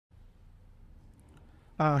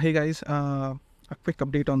Hey guys, a quick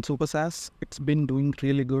update on supersaas. It's been doing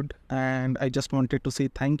really good, and I just wanted to say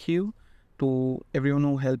thank you to everyone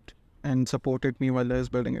who helped and supported me while I was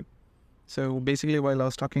building it. So basically, while I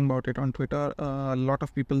was talking about it on Twitter, a lot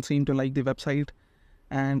of people seem to like the website,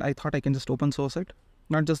 and I thought I can just open source it.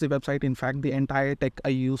 Not just the website, in fact, the entire tech I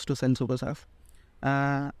use to send supersaas.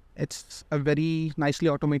 It's a very nicely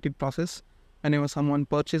automated process. Whenever someone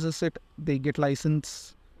purchases it, they get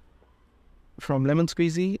license from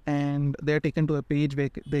Lemonsqueezy, and they're taken to a page where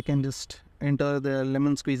they can just enter their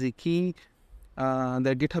Lemonsqueezy key,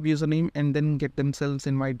 their GitHub username, and then get themselves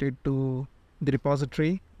invited to the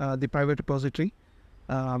repository, the private repository,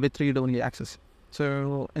 with read-only access.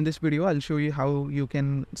 So in this video, I'll show you how you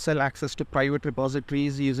can sell access to private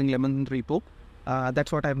repositories using Lemonrepo.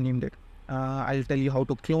 That's what I've named it. I'll tell you how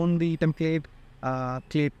to clone the template,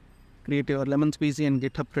 create your Lemonsqueezy and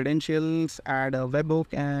GitHub credentials, add a webhook,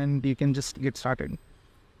 and you can just get started.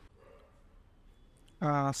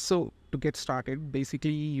 So to get started, basically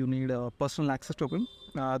you need a personal access token.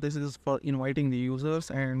 This is for inviting the users,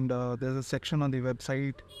 and there's a section on the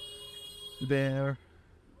website where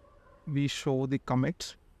we show the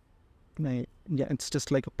commits. Yeah, it's just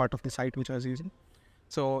like a part of the site which I was using.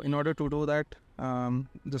 So in order to do that,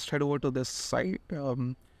 just head over to this site.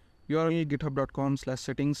 URL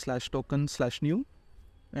github.com/settings/token/new,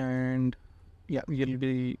 and yeah, you'll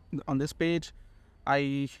be on this page.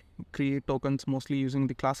 I create tokens mostly using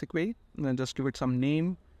the classic way, and just give it some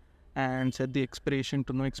name and set the expiration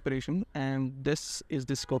to no expiration. And this is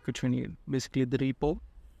the scope which we need, basically the repo.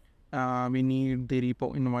 We need the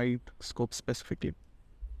repo invite scope specifically,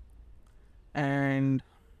 and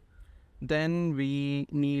then we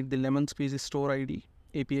need the Lemonsqueezy store ID,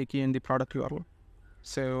 API key, and the product URL.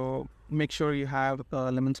 So make sure you have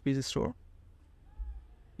a Lemonsqueezy store.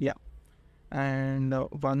 Yeah. And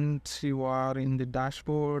once you are in the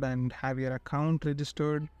dashboard and have your account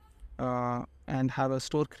registered and have a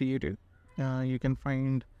store created, you can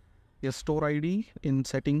find your store ID in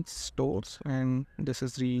settings, stores, and this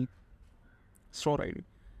is the store ID.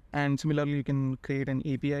 And similarly, you can create an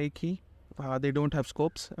API key. They don't have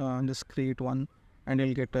scopes. Just create one and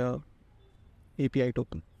you'll get a API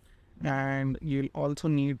token. And you'll also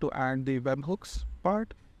need to add the webhooks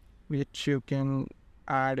part, which you can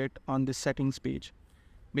add it on the settings page.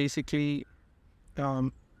 Basically,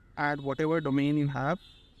 add whatever domain you have,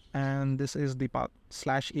 and this is the path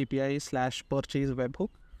 /API/purchase webhook,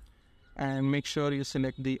 and make sure you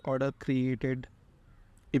select the order created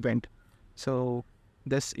event. So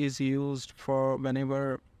this is used for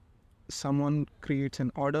whenever someone creates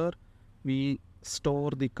an order, we store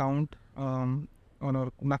the count on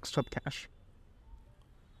our Nuxhub cache.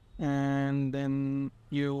 And then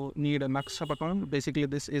you need a Nuxhub account. Basically,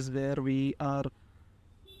 this is where we are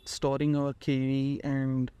storing our KV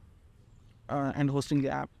and hosting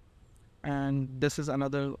the app. And this is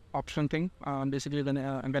another option thing. Basically,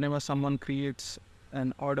 whenever someone creates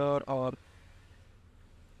an order or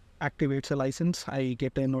activates a license, I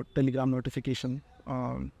get a Telegram notification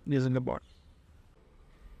using the bot.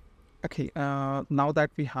 Okay, now that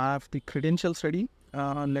we have the credentials ready,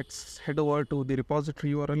 let's head over to the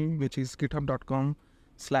repository URL, which is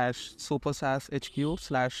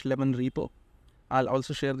github.com/supersaashq/lemonrepo. I'll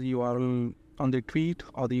also share the URL on the tweet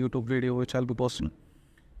or the YouTube video which I'll be posting.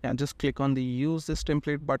 Yeah, just click on the use this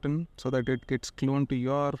template button so that it gets cloned to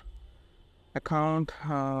your account.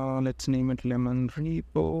 Let's name it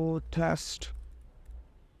Lemonrepo test.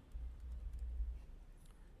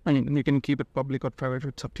 I mean, you can keep it public or private,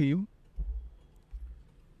 it's up to you.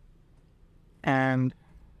 And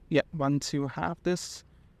yeah, once you have this,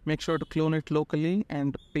 make sure to clone it locally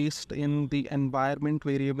and paste in the environment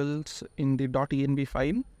variables in the .env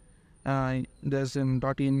file. There's an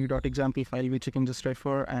 .env.example file which you can just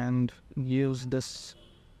refer and use this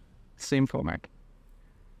same format.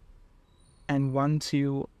 And once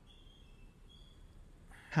you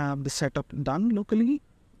have the setup done locally,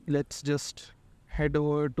 let's just head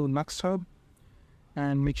over to Nuxhub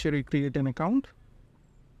and make sure you create an account.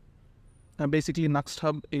 Basically,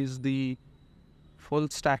 Nuxhub is the full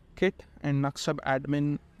stack kit, and Nuxhub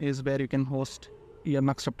admin is where you can host your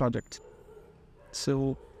Nuxhub projects.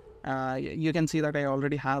 So you can see that I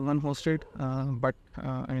already have one hosted, but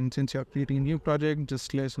I mean, since you're creating a new project,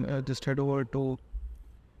 just head over to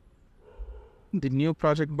the new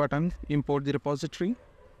project button, import the repository,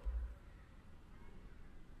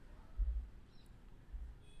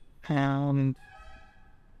 and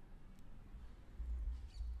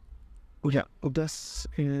yeah, this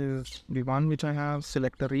is the one which I have.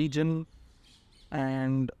 Select the region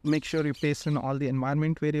and make sure you paste in all the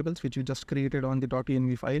environment variables which you just created on the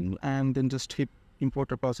 .env file, and then just hit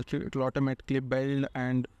import repository, it will automatically build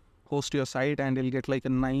and host your site, and you'll get like a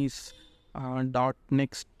nice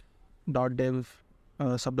 .next.dev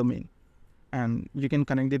subdomain, and you can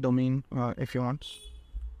connect the domain if you want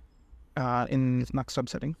in next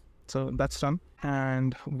setting. So that's done.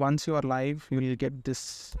 And once you are live, you will get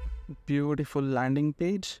this beautiful landing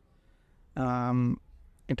page.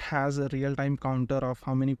 It has a real-time counter of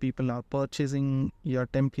how many people are purchasing your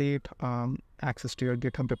template, access to your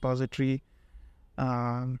GitHub repository.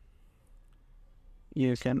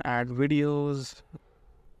 You can add videos.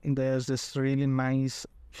 There's this really nice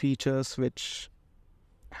features which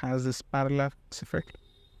has this parallax effect.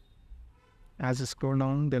 As you scroll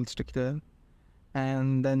down, they'll stick there.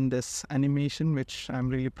 And then this animation, which I'm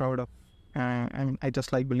really proud of. I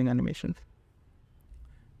just like building animations.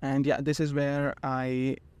 And yeah, this is where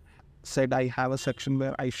I said I have a section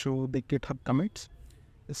where I show the GitHub commits.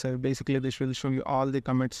 So basically this will show you all the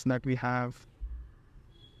commits that we have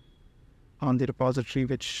on the repository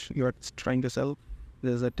which you're trying to sell.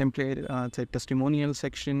 There's a template, it's a testimonial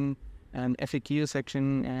section, and FAQ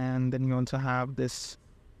section, and then you also have this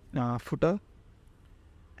footer.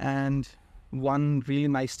 And one really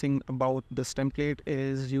nice thing about this template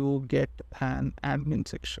is you get an admin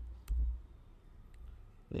section.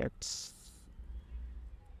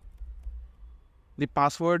 The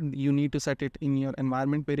password, you need to set it in your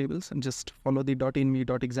environment variables, and just follow the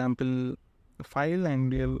 .env.example file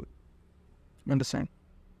and you'll understand.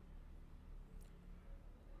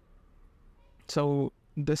 So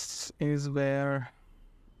this is where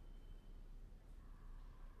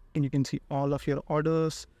you can see all of your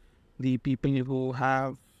orders, the people who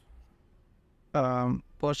have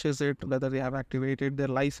purchased it, whether they have activated their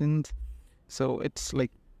license. So it's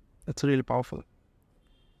really powerful.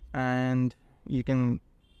 And you can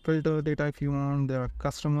filter data if you want. There are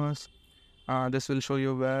customers. This will show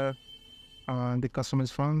you where the customer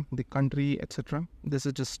is from, the country, etc. This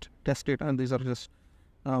is just test data. These are just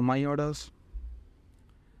my orders.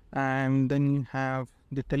 And then you have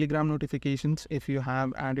the Telegram notifications. If you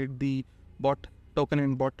have added the bot token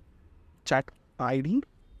and bot chat ID,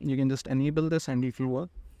 you can just enable this and it will work.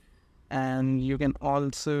 And you can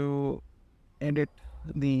also edit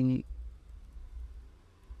the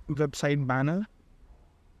website banner,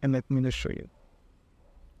 and let me just show you.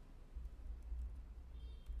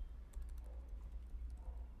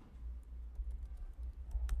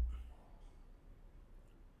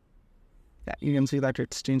 Yeah, you can see that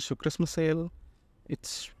it's changed to Christmas sale.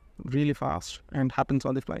 It's really fast and happens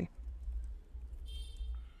on the fly.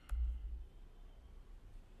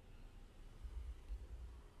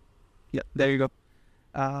 Yeah, there you go.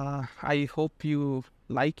 I hope you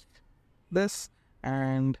like this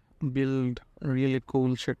and build really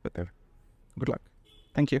cool shit with it. Good luck.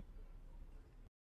 Thank you.